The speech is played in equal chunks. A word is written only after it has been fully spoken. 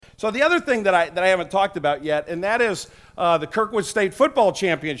So the other thing that I haven't talked about yet, and that is the Kirkwood State Football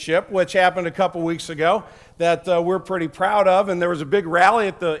Championship, which happened a couple weeks ago, that we're pretty proud of. And there was a big rally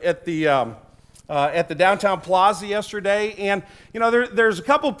at the downtown plaza yesterday. And there's a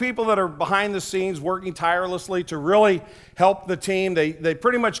couple people that are behind the scenes working tirelessly to really help the team. They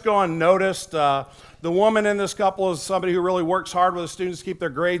pretty much go unnoticed. The woman in this couple is somebody who really works hard with the students to keep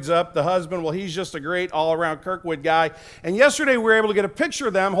their grades up. The husband, well, he's just a great all-around Kirkwood guy. And yesterday we were able to get a picture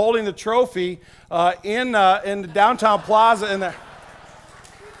of them holding the trophy in the downtown plaza.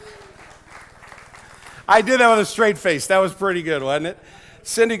 I did that with a straight face. That was pretty good, wasn't it?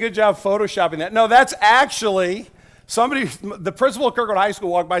 Cindy, good job photoshopping that. No, that's actually somebody, the principal of Kirkwood High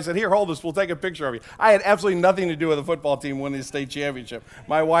School walked by and said, "Here, hold this, we'll take a picture of you." I had absolutely nothing to do with the football team winning the state championship.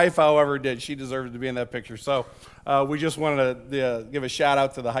 My wife, however, did. She deserved to be in that picture. So we just wanted to give a shout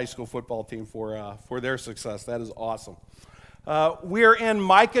out to the high school football team for their success. That is awesome. We are in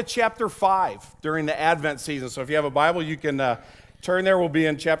Micah chapter 5 during the Advent season. So if you have a Bible, you can turn there. We'll be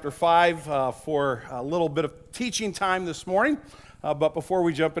in chapter 5 for a little bit of teaching time this morning. But before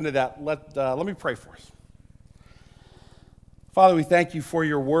we jump into that, let me pray for us. Father, we thank you for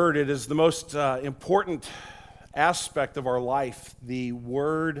your word. It is the most important aspect of our life, the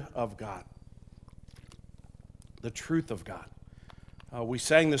word of God, the truth of God. We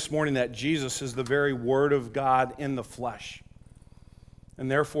sang this morning that Jesus is the very word of God in the flesh.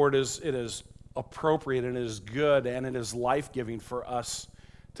 And therefore it is appropriate and it is good and it is life-giving for us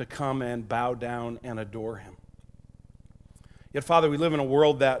to come and bow down and adore him. Yet, Father, we live in a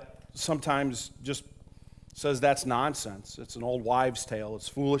world that sometimes just says that's nonsense. It's an old wives' tale. It's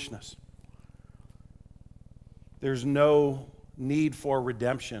foolishness. There's no need for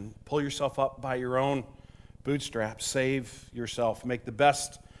redemption. Pull yourself up by your own bootstraps. Save yourself. Make the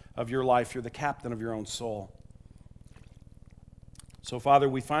best of your life. You're the captain of your own soul. So, Father,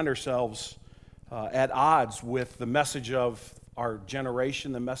 we find ourselves at odds with the message of our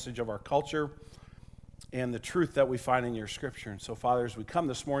generation, the message of our culture, and the truth that we find in your scripture. And so, Father, as we come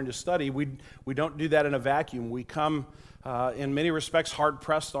this morning to study, we don't do that in a vacuum. We come, in many respects,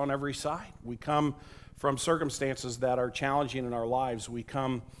 hard-pressed on every side. We come from circumstances that are challenging in our lives. We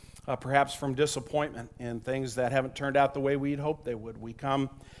come perhaps from disappointment and things that haven't turned out the way we'd hoped they would. We come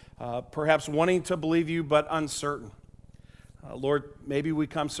perhaps wanting to believe you but uncertain. Lord, maybe we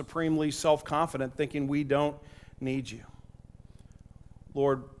come supremely self-confident thinking we don't need you.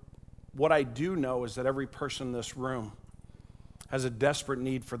 Lord, what I do know is that every person in this room has a desperate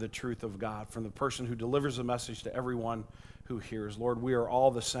need for the truth of God, from the person who delivers the message to everyone who hears. Lord, we are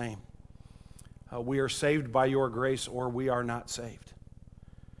all the same. We are saved by your grace or we are not saved.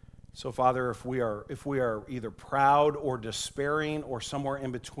 So, Father, if we are either proud or despairing or somewhere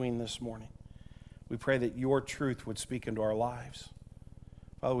in between this morning, we pray that your truth would speak into our lives.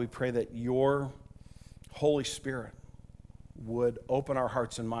 Father, we pray that your Holy Spirit would open our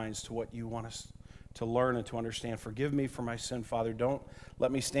hearts and minds to what you want us to learn and to understand. Forgive me for my sin, Father. Don't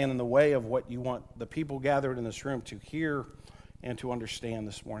let me stand in the way of what you want the people gathered in this room to hear and to understand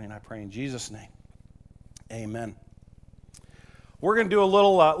this morning. I pray in Jesus' name. Amen. We're going to do a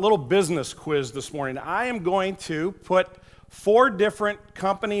little business quiz this morning. I am going to put 4 different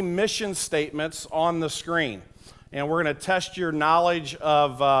company mission statements on the screen. And we're going to test your knowledge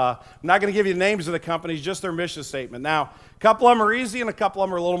of, I'm not going to give you the names of the companies, just their mission statement. Now, a couple of them are easy and a couple of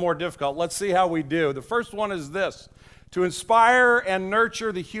them are a little more difficult. Let's see how we do. The first one is this: to inspire and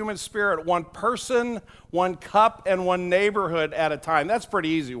nurture the human spirit, one person, one cup, and one neighborhood at a time. That's a pretty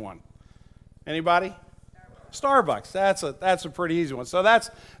easy one. Anybody? Starbucks. That's a pretty easy one. So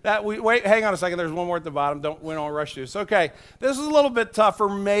wait, hang on a second. There's one more at the bottom. We don't rush through this. Okay, this is a little bit tougher,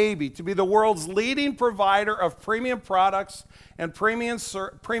 maybe. To be the world's leading provider of premium products and premium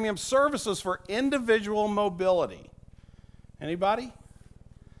services for individual mobility. Anybody?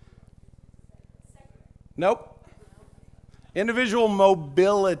 Nope. Individual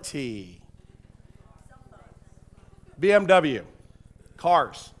mobility. BMW.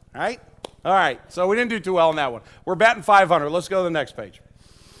 Cars. Right? All right, so we didn't do too well on that one. We're batting 500. Let's go to the next page.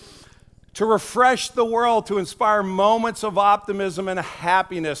 To refresh the world, to inspire moments of optimism and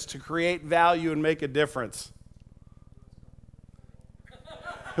happiness, to create value and make a difference.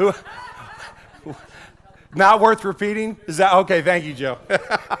 Who? Not worth repeating? Is that okay? Thank you, Joe.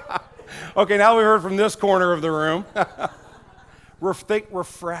 Okay, now we heard from this corner of the room. Think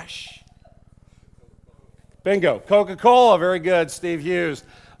refresh. Bingo. Coca-Cola, very good. Steve Hughes.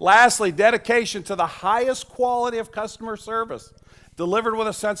 Lastly, dedication to the highest quality of customer service, delivered with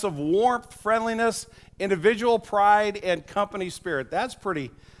a sense of warmth, friendliness, individual pride, and company spirit. That's pretty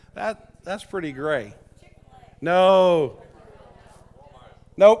great. No.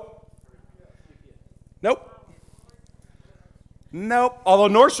 Nope. Nope. Nope.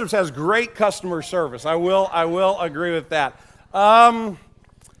 Although Nordstrom's has great customer service. I will agree with that.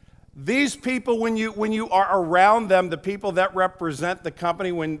 These people, when you are around them, the people that represent the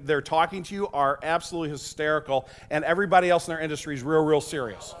company when they're talking to you are absolutely hysterical, and everybody else in their industry is real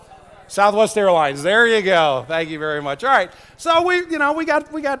serious. Southwest Airlines, there you go. Thank you very much. All right, so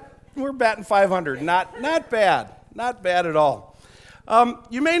we're batting 500. Not bad at all.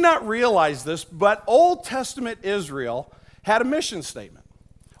 You may not realize this, but Old Testament Israel had a mission statement.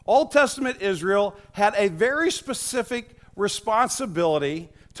 Old Testament Israel had a very specific responsibility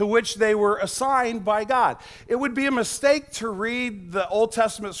to which they were assigned by God. It would be a mistake to read the Old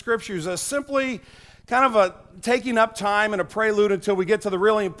Testament scriptures as simply kind of a taking up time and a prelude until we get to the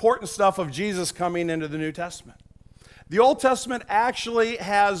really important stuff of Jesus coming into the New Testament. The Old Testament actually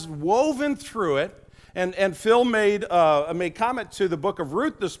has woven through it, and Phil made comment to the book of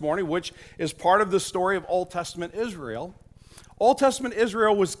Ruth this morning, which is part of the story of Old Testament Israel. Old Testament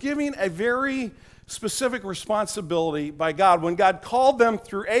Israel was giving a very specific responsibility by God when God called them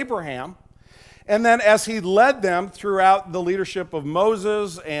through Abraham, and then as he led them throughout the leadership of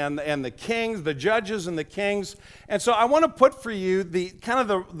Moses and the kings, the judges and the kings. And so I want to put for you the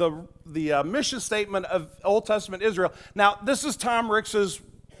kind of the mission statement of Old Testament Israel. Now, this is Tom Ricks's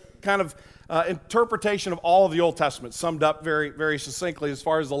kind of interpretation of all of the Old Testament, summed up very succinctly as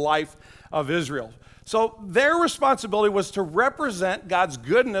far as the life of Israel. So their responsibility was to represent God's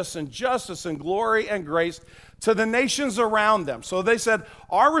goodness and justice and glory and grace to the nations around them. So they said,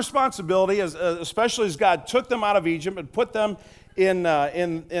 our responsibility, especially as God took them out of Egypt and put them in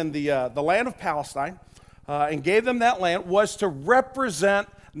the land of Palestine and gave them that land, was to represent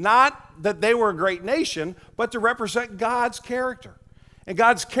not that they were a great nation, but to represent God's character. And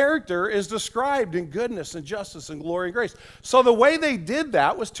God's character is described in goodness and justice and glory and grace. So the way they did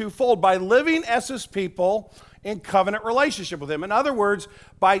that was twofold: by living as his people in covenant relationship with him. In other words,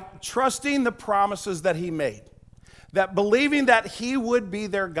 by trusting the promises that he made, that believing that he would be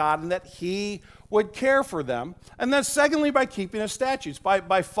their God and that he would care for them. And then secondly, by keeping his statutes,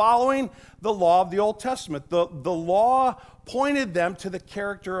 by following the law of the Old Testament. The law pointed them to the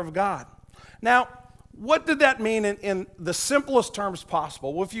character of God. Now, what did that mean in the simplest terms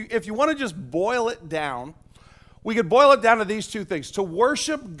possible? Well, if you want to just boil it down, we could boil it down to these two things: to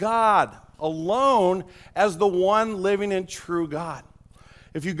worship God alone as the one living and true God.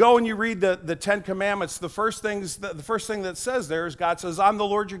 If you go and you read the Ten Commandments, the first thing that says there is God says, I'm the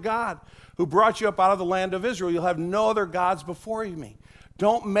Lord your God who brought you up out of the land of Israel. You'll have no other gods before me.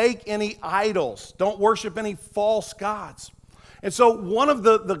 Don't make any idols. Don't worship any false gods. And so one of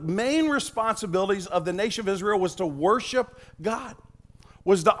the main responsibilities of the nation of Israel was to worship God,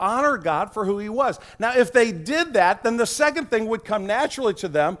 was to honor God for who he was. Now, if they did that, then the second thing would come naturally to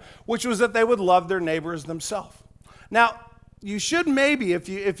them, which was that they would love their neighbors themselves. Now, you should maybe, if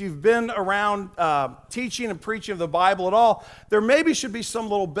you've been around teaching and preaching of the Bible at all, there maybe should be some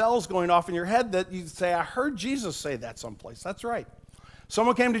little bells going off in your head that you say, I heard Jesus say that someplace. That's right.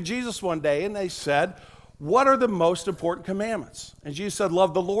 Someone came to Jesus one day and they said, what are the most important commandments? And Jesus said,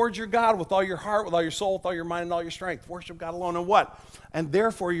 love the Lord your God with all your heart, with all your soul, with all your mind, and all your strength. Worship God alone, and what? And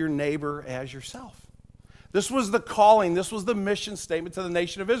therefore your neighbor as yourself. This was the calling, this was the mission statement to the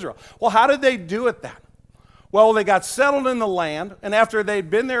nation of Israel. Well, how did they do it then? Well, they got settled in the land, and after they'd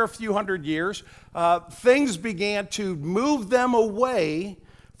been there a few hundred years, things began to move them away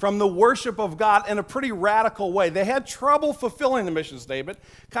from the worship of God in a pretty radical way. They had trouble fulfilling the mission statement,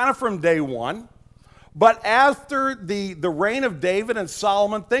 kind of from day one. But after the reign of David and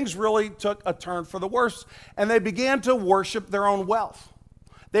Solomon, things really took a turn for the worse, and they began to worship their own wealth.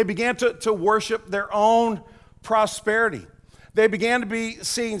 They began to worship their own prosperity. They began to be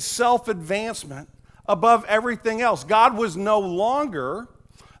seeing self-advancement above everything else. God was no longer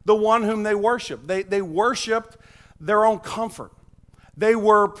the one whom they worshiped. They worshiped their own comfort. They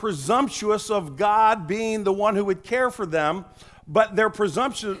were presumptuous of God being the one who would care for them, but their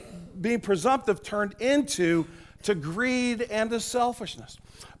being presumptive turned into greed and to selfishness.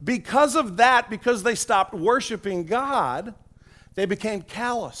 Because of that, because they stopped worshiping God, they became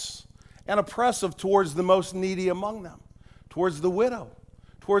callous and oppressive towards the most needy among them, towards the widow,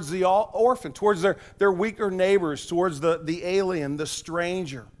 towards the orphan, towards their weaker neighbors, towards the alien, the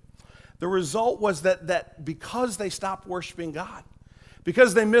stranger. The result was that because they stopped worshiping God,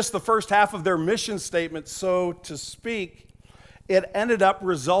 because they missed the first half of their mission statement, so to speak, it ended up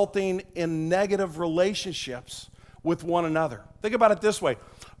resulting in negative relationships with one another. Think about it this way.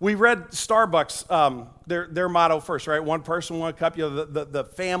 We read Starbucks, their motto first, right? One person, one cup. You know, the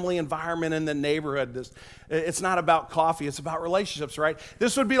family environment in the neighborhood. It's not about coffee. It's about relationships, right?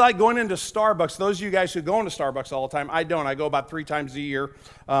 This would be like going into Starbucks. Those of you guys who go into Starbucks all the time, I don't. I go about 3 times a year.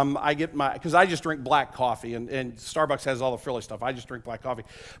 Because I just drink black coffee, and Starbucks has all the frilly stuff. I just drink black coffee.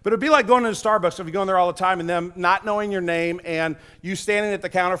 But it'd be like going into Starbucks if you go in there all the time and them not knowing your name and you standing at the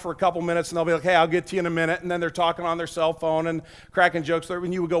counter for a couple minutes and they'll be like, hey, I'll get to you in a minute. And then they're talking on their cell phone and cracking jokes there.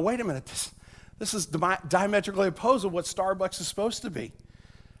 And you would go, wait a minute, this is diametrically opposed to what Starbucks is supposed to be.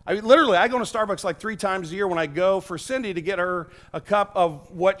 I mean, literally, I go to Starbucks like 3 times a year when I go for Cindy to get her a cup of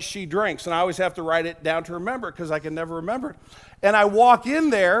what she drinks. And I always have to write it down to remember it because I can never remember it. And I walk in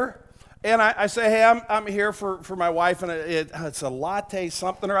there and I say, hey, I'm here for my wife, and it's a latte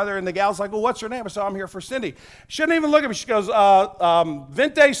something or other. And the gal's like, well, what's your name? I said, I'm here for Cindy. She didn't even look at me. She goes,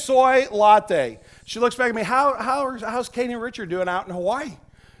 Venti soy latte. She looks back at me, how's Katie and Richard doing out in Hawaii?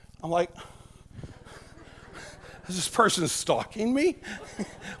 I'm like, is this person stalking me?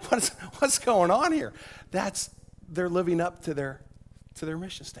 What's going on here? They're living up to their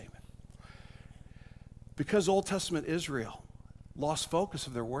mission statement. Because Old Testament Israel lost focus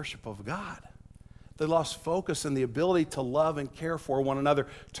of their worship of God. They lost focus in the ability to love and care for one another,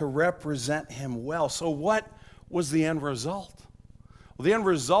 to represent Him well. So what was the end result? Well, the end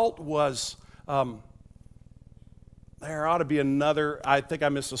result was, there ought to be another, I think I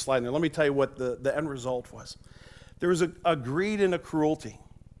missed a slide in there. Let me tell you what the end result was. There was a greed and a cruelty.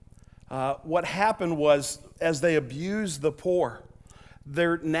 What happened was, as they abused the poor,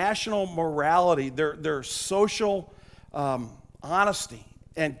 their national morality, their social honesty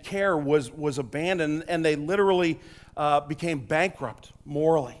and care was abandoned, and they literally became bankrupt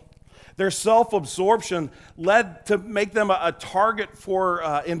morally. Their self-absorption led to make them a target for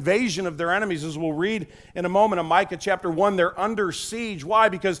invasion of their enemies. As we'll read in a moment in Micah chapter 1, they're under siege. Why?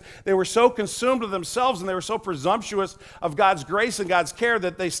 Because they were so consumed with themselves and they were so presumptuous of God's grace and God's care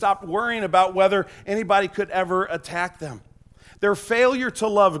that they stopped worrying about whether anybody could ever attack them. Their failure to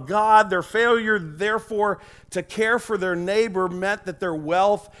love God, their failure, therefore, to care for their neighbor meant that their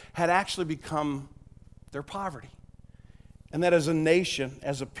wealth had actually become their poverty. And that as a nation,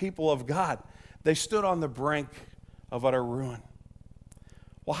 as a people of God, they stood on the brink of utter ruin.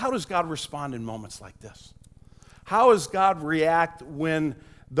 Well, how does God respond in moments like this? How does God react when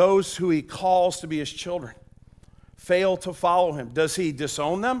those who He calls to be His children fail to follow Him? Does He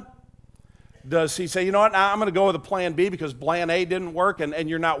disown them? Does He say, you know what, now I'm going to go with a plan B because plan A didn't work and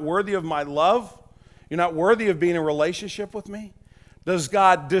you're not worthy of my love? You're not worthy of being in a relationship with me? Does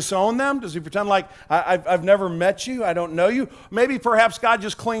God disown them? Does He pretend like, I've never met you, I don't know you? Maybe perhaps God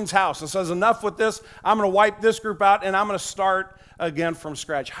just cleans house and says, enough with this, I'm going to wipe this group out and I'm going to start again from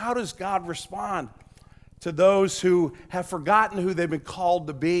scratch. How does God respond to those who have forgotten who they've been called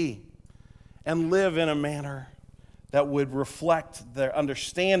to be and live in a manner that would reflect their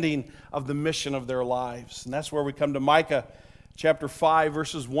understanding of the mission of their lives? And that's where we come to Micah chapter 5,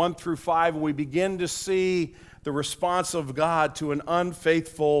 verses 1 through 5, and we begin to see the response of God to an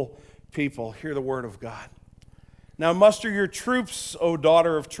unfaithful people. Hear the word of God. Now muster your troops, O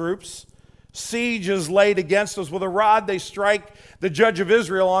daughter of troops. Siege is laid against us. With a rod they strike the judge of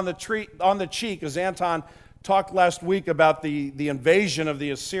Israel on the cheek, as Anton talked last week about the invasion of the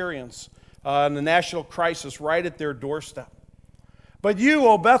Assyrians and the national crisis right at their doorstep. But you,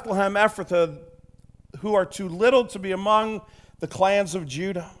 O Bethlehem Ephrathah, who are too little to be among the clans of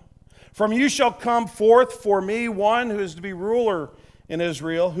Judah, from you shall come forth for me one who is to be ruler in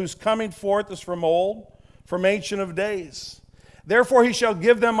Israel, whose coming forth is from old, from ancient of days. Therefore he shall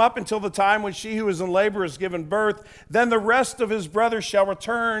give them up until the time when she who is in labor is given birth. Then the rest of his brothers shall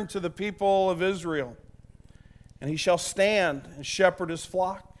return to the people of Israel. And he shall stand and shepherd his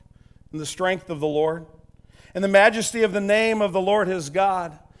flock in the strength of the Lord, in the majesty of the name of the Lord his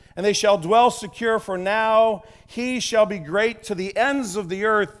God. And they shall dwell secure, for now he shall be great to the ends of the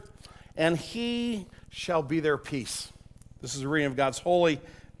earth, and he shall be their peace. This is a reading of God's holy,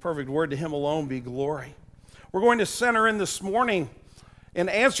 perfect word. To Him alone be glory. We're going to center in this morning in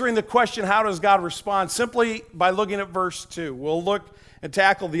answering the question, how does God respond, simply by looking at verse 2. We'll look and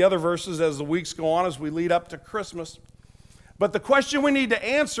tackle the other verses as the weeks go on, as we lead up to Christmas. But the question we need to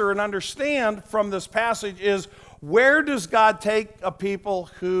answer and understand from this passage is, where does God take a people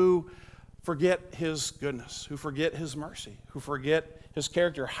who forget His goodness, who forget His mercy, who forget His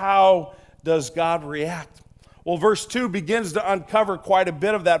character? How does God react? Well, verse 2 begins to uncover quite a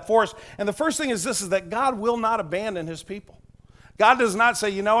bit of that for us. And the first thing is this, is that God will not abandon His people. God does not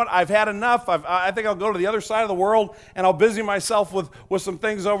say, you know what, I've had enough. I think I'll go to the other side of the world and I'll busy myself with some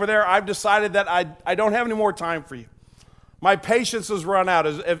things over there. I've decided that I don't have any more time for you. My patience has run out.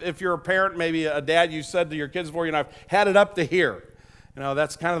 If you're a parent, maybe a dad, you said to your kids before, I've had it up to here.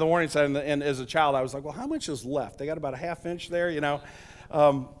 That's kind of the warning sign. And as a child, I was like, well, how much is left? They got about a half inch there,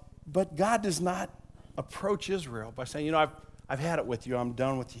 But God does not approach Israel by saying, I've had it with you. I'm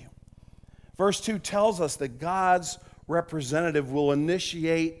done with you. Verse 2 tells us that God's representative will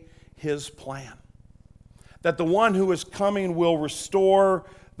initiate his plan. That the one who is coming will restore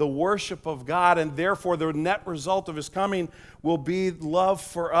the worship of God, and therefore the net result of his coming will be love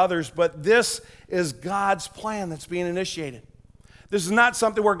for others. But this is God's plan that's being initiated. This is not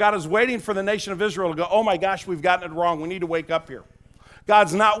something where God is waiting for the nation of Israel to go, oh my gosh, we've gotten it wrong. We need to wake up here.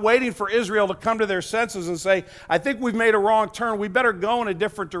 God's not waiting for Israel to come to their senses and say, I think we've made a wrong turn. We better go in a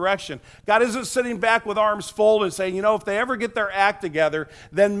different direction. God isn't sitting back with arms folded and saying, if they ever get their act together,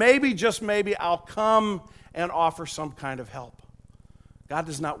 then maybe, just maybe, I'll come and offer some kind of help. God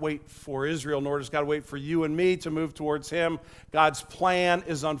does not wait for Israel, nor does God wait for you and me to move towards him. God's plan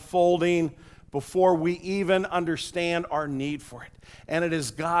is unfolding before we even understand our need for it. And it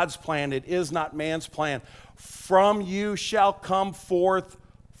is God's plan. It is not man's plan. From you shall come forth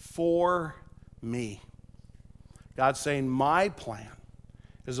for me. God's saying, my plan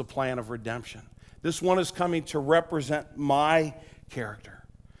is a plan of redemption. This one is coming to represent my character.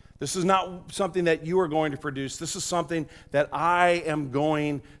 This is not something that you are going to produce. This is something that I am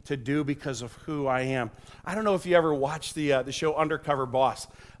going to do because of who I am. I don't know if you ever watched the show Undercover Boss.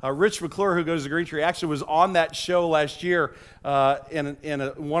 Rich McClure, who goes to Green Tree, actually was on that show last year in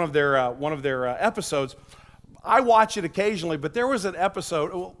one of their episodes. I watch it occasionally, but there was an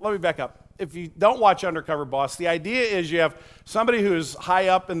episode. Well, let me back up. If you don't watch Undercover Boss, the idea is you have somebody who's high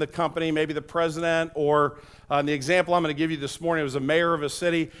up in the company, maybe the president, or the example I'm going to give you this morning was a mayor of a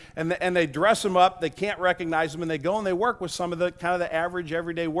city, and they dress them up. They can't recognize them, and they go and they work with some of the kind of the average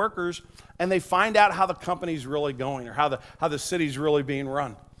everyday workers, and they find out how the company's really going or how the city's really being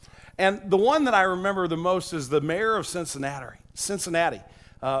run. And the one that I remember the most is the mayor of Cincinnati.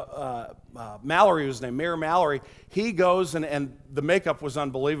 Mallory was his name, Mayor Mallory. He goes, and the makeup was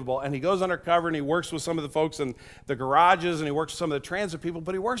unbelievable, and he goes undercover and he works with some of the folks in the garages, and he works with some of the transit people,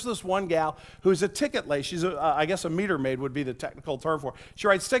 but he works with this one gal who's a ticket lady. She's, I guess a meter maid would be the technical term for it. She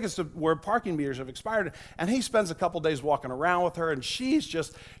writes tickets to where parking meters have expired, and he spends a couple days walking around with her, and she's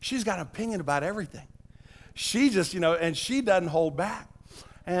got an opinion about everything. She just, and she doesn't hold back.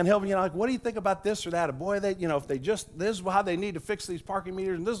 And he'll be, like, what do you think about this or that? And boy, if this is how they need to fix these parking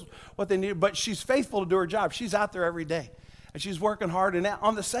meters, and this is what they need. But she's faithful to do her job. She's out there every day, and she's working hard. And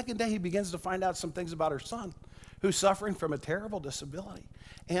on the second day, he begins to find out some things about her son, who's suffering from a terrible disability.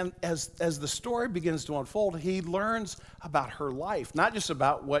 And as the story begins to unfold, he learns about her life, not just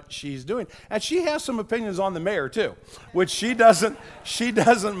about what she's doing. And she has some opinions on the mayor too, which she doesn't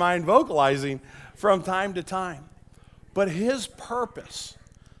mind vocalizing from time to time. But his purpose,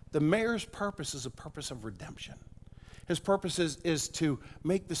 the mayor's purpose, is a purpose of redemption. His purpose is to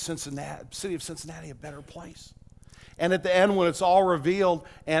make the city of Cincinnati a better place. And at the end, when it's all revealed,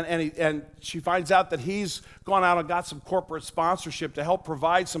 and she finds out that he's gone out and got some corporate sponsorship to help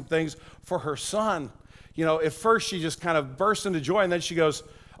provide some things for her son, at first she just kind of bursts into joy, and then she goes,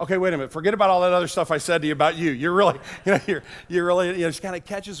 okay, wait a minute, forget about all that other stuff I said to you about you. You're really, she kind of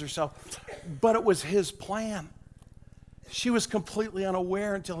catches herself. But it was his plan. She was completely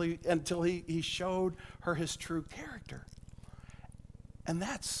unaware until he showed her his true character. And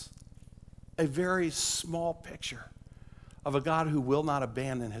that's a very small picture of a God who will not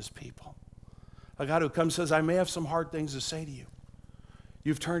abandon his people. A God who comes and says, I may have some hard things to say to you.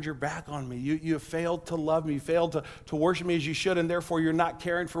 You've turned your back on me. You have failed to love me. You failed to worship me as you should, and therefore you're not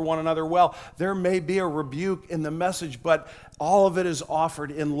caring for one another well. There may be a rebuke in the message, but all of it is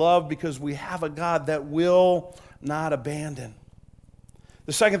offered in love because we have a God that will not abandon.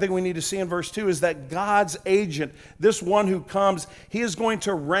 The second thing we need to see in verse 2 is that God's agent, this one who comes, he is going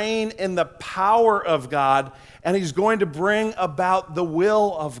to reign in the power of God, and he's going to bring about the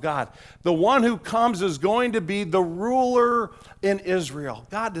will of God. The one who comes is going to be the ruler in Israel.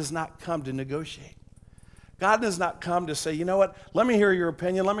 God does not come to negotiate. God does not come to say, you know what, let me hear your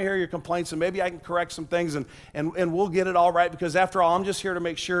opinion, let me hear your complaints, and maybe I can correct some things, and we'll get it all right, because after all, I'm just here to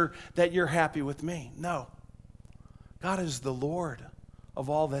make sure that you're happy with me. No. God is the Lord of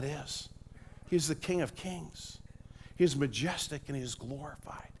all that is. He is the King of kings. He is majestic and he is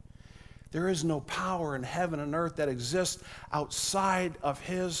glorified. There is no power in heaven and earth that exists outside of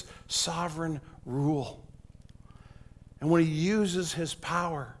his sovereign rule. And when he uses his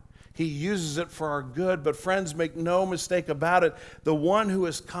power, he uses it for our good. But friends, make no mistake about it, the one who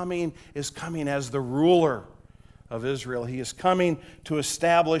is coming as the ruler of Israel. He is coming to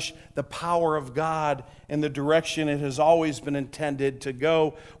establish the power of God in the direction it has always been intended to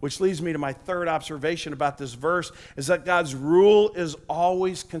go, which leads me to my third observation about this verse, is that God's rule is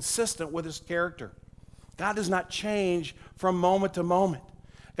always consistent with his character. God does not change from moment to moment.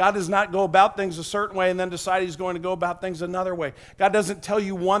 God does not go about things a certain way and then decide he's going to go about things another way. God doesn't tell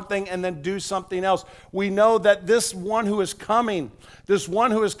you one thing and then do something else. We know that this one who is coming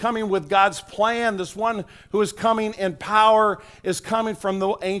with God's plan, this one who is coming in power is coming from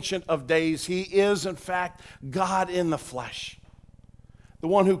the Ancient of Days. He is, in fact, God in the flesh. The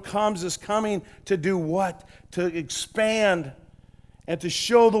one who comes is coming to do what? To expand and to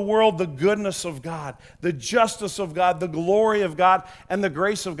show the world the goodness of God, the justice of God, the glory of God, and the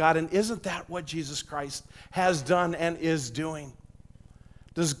grace of God. And isn't that what Jesus Christ has done and is doing?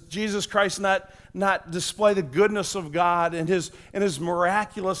 Does Jesus Christ not display the goodness of God in his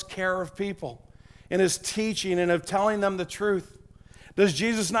miraculous care of people, in his teaching and of telling them the truth? Does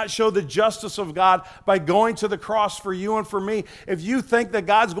Jesus not show the justice of God by going to the cross for you and for me? If you think that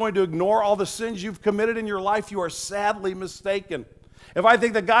God's going to ignore all the sins you've committed in your life, you are sadly mistaken. If I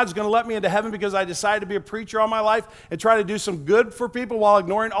think that God's going to let me into heaven because I decided to be a preacher all my life and try to do some good for people while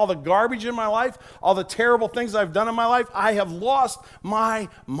ignoring all the garbage in my life, all the terrible things I've done in my life, I have lost my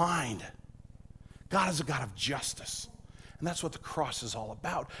mind. God is a God of justice. And that's what the cross is all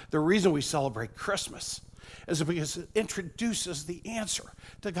about. The reason we celebrate Christmas is because it introduces the answer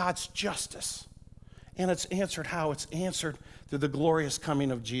to God's justice. And it's answered how? It's answered through the glorious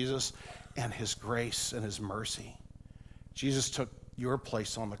coming of Jesus and his grace and his mercy. Jesus took your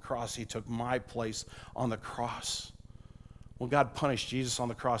place on the cross. He took my place on the cross. When God punished Jesus on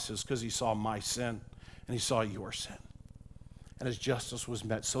the cross, it was because he saw my sin and he saw your sin. And his justice was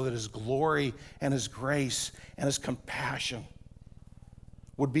met so that his glory and his grace and his compassion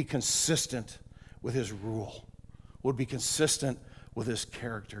would be consistent with his rule, would be consistent with his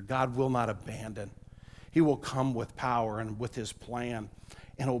character. God will not abandon. He will come with power and with his plan,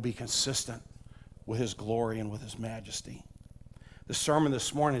 and it will be consistent with his glory and with his majesty. The sermon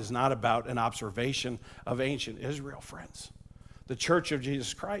this morning is not about an observation of ancient Israel, friends. The Church of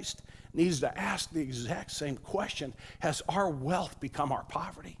Jesus Christ needs to ask the exact same question. Has our wealth become our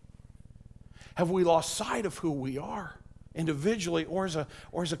poverty? Have we lost sight of who we are individually or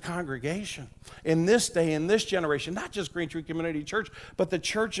as a congregation? In this day, in this generation, not just Green Tree Community Church, but the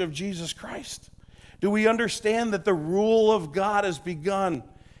Church of Jesus Christ. Do we understand that the rule of God has begun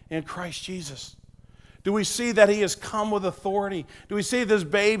in Christ Jesus? Do we see that he has come with authority? Do we see this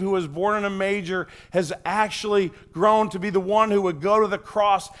babe who was born in a manger has actually grown to be the one who would go to the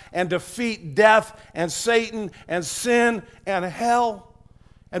cross and defeat death and Satan and sin and hell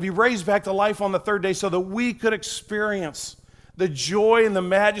and be raised back to life on the third day so that we could experience the joy and the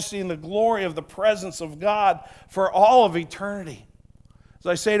majesty and the glory of the presence of God for all of eternity? As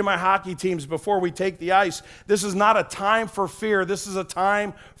I say to my hockey teams before we take the ice, this is not a time for fear. This is a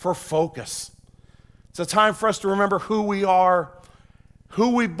time for focus. It's a time for us to remember who we are,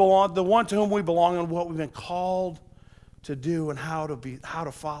 who we belong, the one to whom we belong, and what we've been called to do and how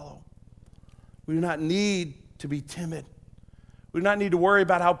to follow. We do not need to be timid. We do not need to worry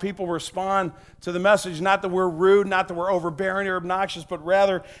about how people respond to the message. Not that we're rude, not that we're overbearing or obnoxious, but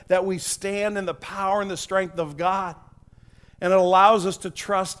rather that we stand in the power and the strength of God. And it allows us to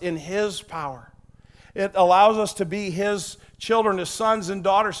trust in his power. It allows us to be his children, his sons and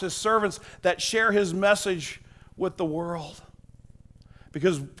daughters, his servants that share his message with the world.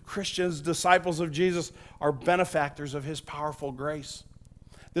 Because Christians, disciples of Jesus, are benefactors of his powerful grace.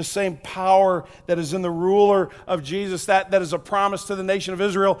 The same power that is in the ruler of Jesus, that is a promise to the nation of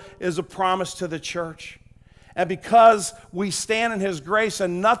Israel, is a promise to the church. And because we stand in his grace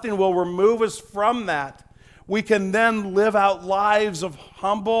and nothing will remove us from that, we can then live out lives of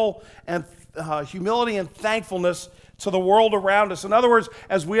humble and humility and thankfulness to the world around us. In other words,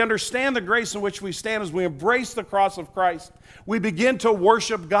 as we understand the grace in which we stand, as we embrace the cross of Christ, we begin to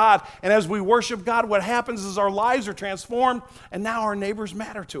worship God. And as we worship God, what happens is our lives are transformed, and now our neighbors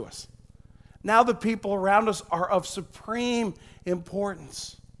matter to us. Now the people around us are of supreme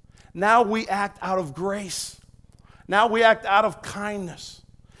importance. Now we act out of grace. Now we act out of kindness.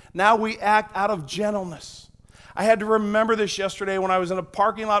 Now we act out of gentleness. I had to remember this yesterday when I was in a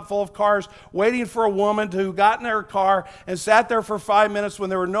parking lot full of cars waiting for a woman who got in her car and sat there for 5 minutes when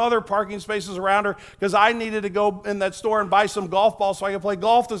there were no other parking spaces around her because I needed to go in that store and buy some golf balls so I could play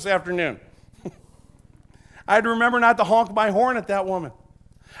golf this afternoon. I had to remember not to honk my horn at that woman.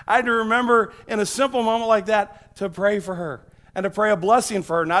 I had to remember in a simple moment like that to pray for her and to pray a blessing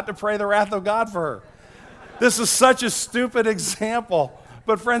for her, not to pray the wrath of God for her. This is such a stupid example.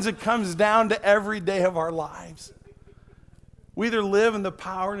 But friends, it comes down to every day of our lives. We either live in the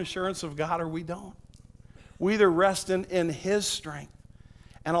power and assurance of God or we don't. We either rest in his strength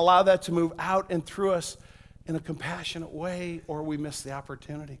and allow that to move out and through us in a compassionate way, or we miss the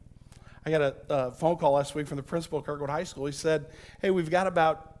opportunity. I got a phone call last week from the principal of Kirkwood High School. He said, hey, we've got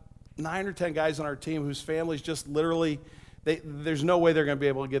about 9 or 10 guys on our team whose families just literally, there's no way they're going to be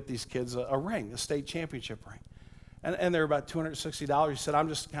able to get these kids a ring, a state championship ring. And they're about $260. He said, I'm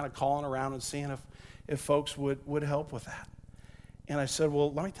just kind of calling around and seeing if folks would help with that. And I said,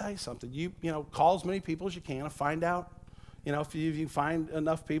 well, let me tell you something. You call as many people as you can and find out, if you find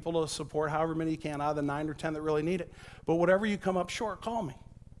enough people to support however many you can out of the 9 or 10 that really need it. But whatever you come up short, call me.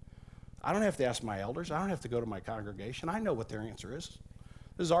 I don't have to ask my elders. I don't have to go to my congregation. I know what their answer is.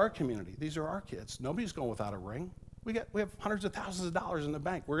 This is our community. These are our kids. Nobody's going without a ring. We have hundreds of thousands of dollars in the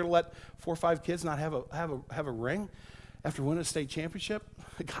bank. We're going to let 4 or 5 kids not have a ring after winning a state championship?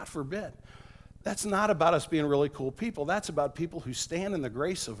 God forbid. That's not about us being really cool people. That's about people who stand in the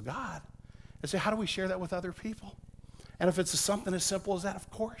grace of God and say, how do we share that with other people? And if it's something as simple as that, of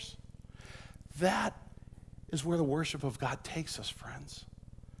course. That is where the worship of God takes us, friends.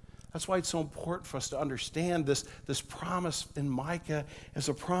 That's why it's so important for us to understand this promise in Micah as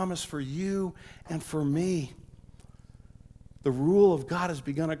a promise for you and for me. The rule of God has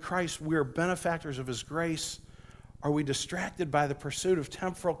begun at Christ. We are benefactors of his grace. Are we distracted by the pursuit of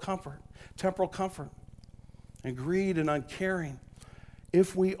temporal comfort, and greed and uncaring?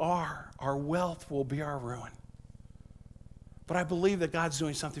 If we are, our wealth will be our ruin. But I believe that God's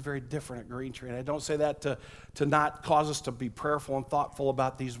doing something very different at Green Tree. And I don't say that to not cause us to be prayerful and thoughtful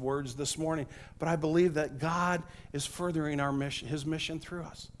about these words this morning. But I believe that God is furthering our mission, his mission through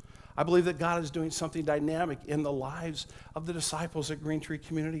us. I believe that God is doing something dynamic in the lives of the disciples at Green Tree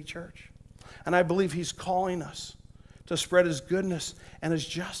Community Church. And I believe he's calling us to spread his goodness and his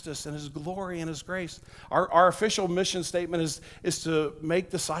justice and his glory and his grace. Our official mission statement is to make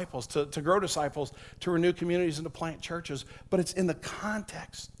disciples, to grow disciples, to renew communities and to plant churches. But it's in the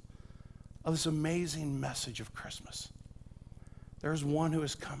context of this amazing message of Christmas. There's one who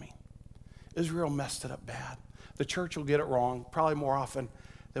is coming. Israel messed it up bad. The church will get it wrong, probably more often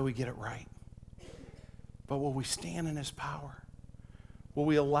than we get it right. But will we stand in his power? Will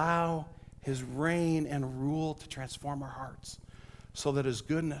we allow his reign and rule to transform our hearts so that his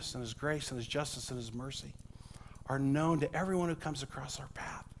goodness and his grace and his justice and his mercy are known to everyone who comes across our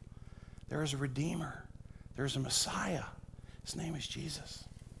path? There is a Redeemer. There is a Messiah. His name is Jesus.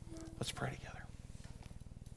 Let's pray together.